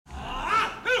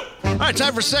right,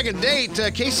 time for second date.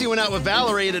 Casey went out with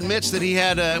Valerie and admits that he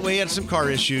had some car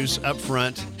issues up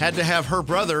front. Had to have her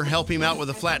brother help him out with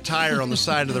a flat tire on the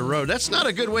side of the road. That's not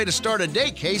a good way to start a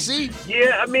date, Casey.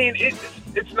 Yeah, I mean,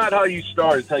 it's not how you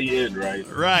start, it's how you end, right?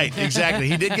 Right, exactly.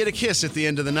 He did get a kiss at the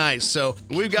end of the night. So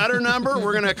we've got her number.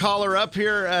 We're going to call her up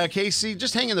here, Casey.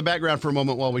 Just hang in the background for a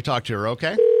moment while we talk to her,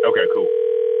 okay? Okay, cool.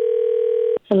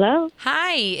 Hello?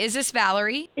 Hi, is this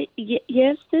Valerie?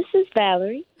 Yes, this is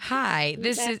Valerie. Hi,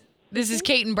 this is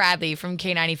Cait and Bradley from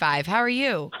K95. How are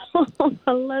you?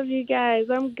 I love you guys.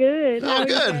 I'm good. How are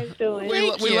good. you guys doing?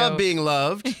 We love being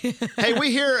loved. Hey,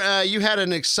 we hear you had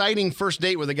an exciting first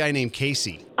date with a guy named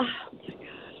Casey. Oh, my gosh.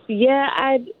 Yeah,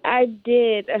 I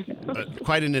did.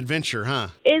 Quite an adventure, huh?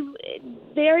 It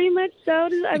very much so.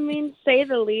 I mean, say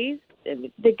the least.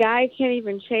 The guy can't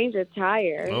even change a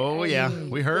tire. Oh, yeah.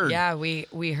 We heard. Yeah, we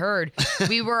heard.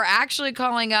 We were actually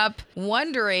calling up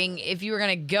wondering if you were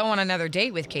going to go on another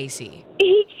date with Casey.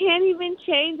 He can't even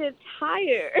change a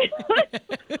tire.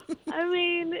 I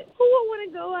mean, who would want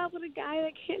to go out with a guy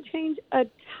that can't change a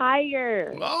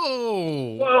tire?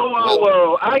 Whoa.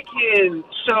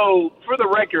 So, for the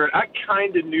record, I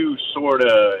kind of knew, sort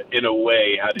of, in a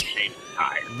way, how to change a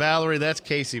tire. Valerie, that's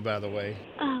Casey, by the way.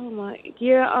 Oh, my.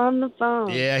 You're on the phone.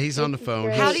 Yeah, he's on the phone.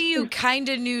 Great. How do you kind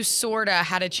of knew sorta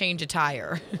how to change a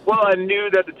tire? Well, I knew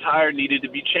that the tire needed to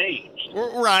be changed.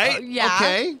 Right. Yeah.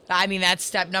 Okay. I mean, that's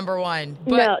step number one.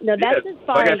 But No, that's as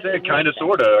far like as I said, it kind of,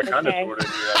 went. sort of, Okay. kind of, sort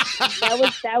of. Yeah.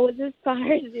 That was as far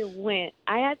as it went.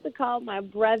 I had to call my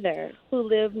brother, who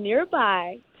lived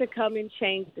nearby, to come and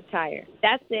change the tire.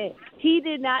 That's it. He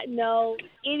did not know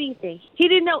anything. He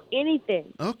didn't know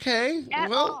anything. Okay. At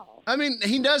Well, all. I mean,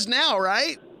 he does now,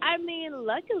 right? I mean,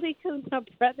 luckily, because my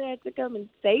brother had to come and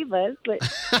save us, but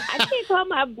I can't call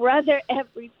my brother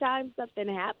every time something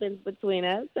happens between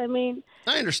us. I mean,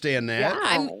 I understand that.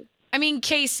 yeah. I mean,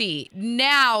 Casey,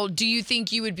 now do you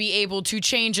think you would be able to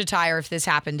change a tire if this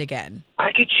happened again?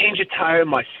 I could change a tire in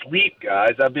my sleep,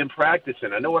 guys. I've been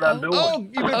practicing. I know what I'm doing. Oh,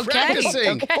 you've been Okay.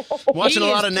 practicing. Okay. Watching a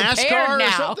He lot is of NASCAR prepared or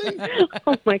now. something?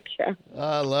 Oh, my God.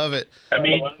 I love it. I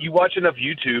mean, you watch enough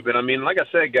YouTube, and I mean, like I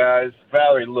said, guys,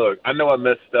 Valerie, look, I know I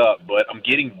messed up, but I'm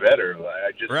getting better. Like,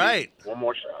 I just Right. need one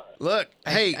more shot. Look,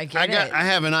 hey, I get it. I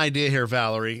have an idea here,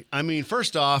 Valerie. I mean,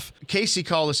 first off, Casey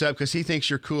called us up because he thinks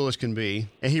you're cool as can be,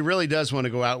 and he really does want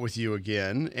to go out with you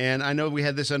again. And I know we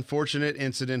had this unfortunate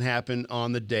incident happen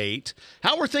on the date.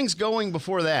 How were things going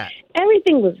before that?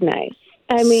 Everything was nice.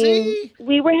 I mean, See?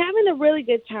 we were having a really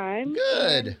good time.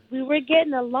 Good. We were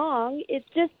getting along. It's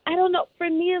just, I don't know. For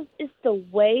me, it's the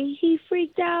way he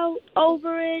freaked out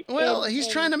over it. Well, and- he's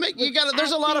and trying to make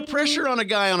there's a lot of pressure on a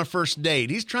guy on a first date.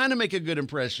 He's trying to make a good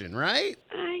impression, right?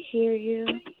 I hear you.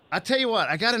 I tell you what,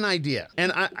 I got an idea,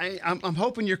 and I'm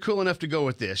hoping you're cool enough to go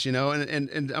with this, you know,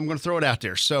 and I'm going to throw it out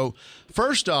there. So,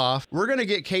 first off, we're going to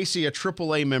get Casey a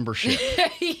AAA membership,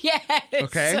 Yes.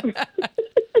 okay?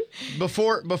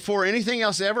 Before anything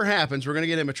else ever happens, we're going to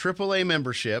get him a AAA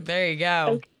membership, There you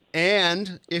go.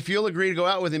 and if you'll agree to go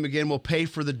out with him again, we'll pay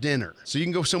for the dinner. So you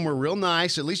can go somewhere real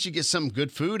nice. At least you get some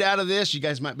good food out of this. You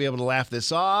guys might be able to laugh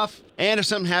this off. And if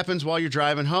something happens while you're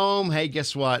driving home, hey,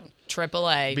 guess what?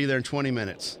 AAA. Be there in 20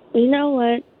 minutes. You know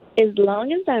what? As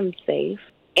long as I'm safe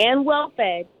and well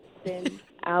fed, then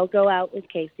I'll go out with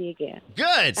Casey again.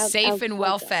 Good. Safe and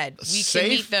well fed. We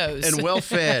Safe can meet those. and well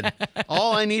fed.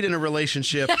 All I need in a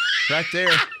relationship, right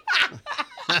there.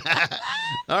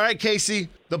 All right, Casey,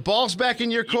 the ball's back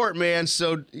in your court, man.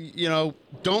 So, you know,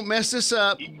 don't mess this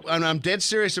up. And I'm dead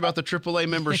serious about the AAA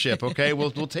membership, okay?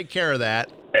 We'll take care of that.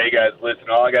 Hey, guys, listen,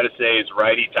 all I got to say is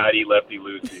righty-tighty,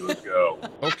 lefty-loosey. Let's go.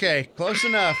 Okay, close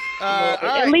enough. All At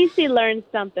right. least he learned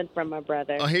something from my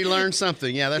brother. Oh, he learned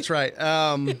something. Yeah, that's right.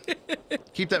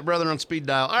 Keep that brother on speed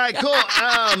dial. All right, cool.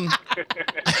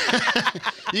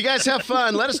 You guys have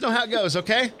fun. Let us know how it goes,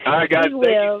 okay? All right, guys, We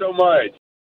thank you will. so much.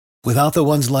 Without the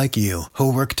ones like you,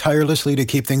 who work tirelessly to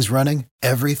keep things running,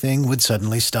 everything would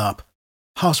suddenly stop.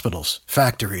 Hospitals,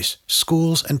 factories,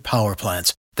 schools, and power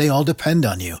plants, they all depend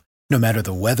on you. No matter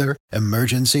the weather,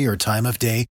 emergency, or time of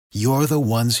day, you're the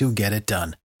ones who get it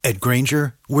done. At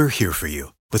Grainger, we're here for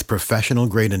you with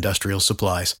professional-grade industrial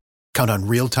supplies. Count on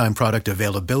real-time product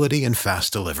availability and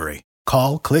fast delivery.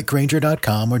 Call, click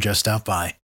Grainger.com, or just stop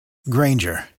by.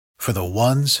 Grainger, for the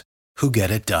ones who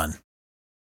get it done.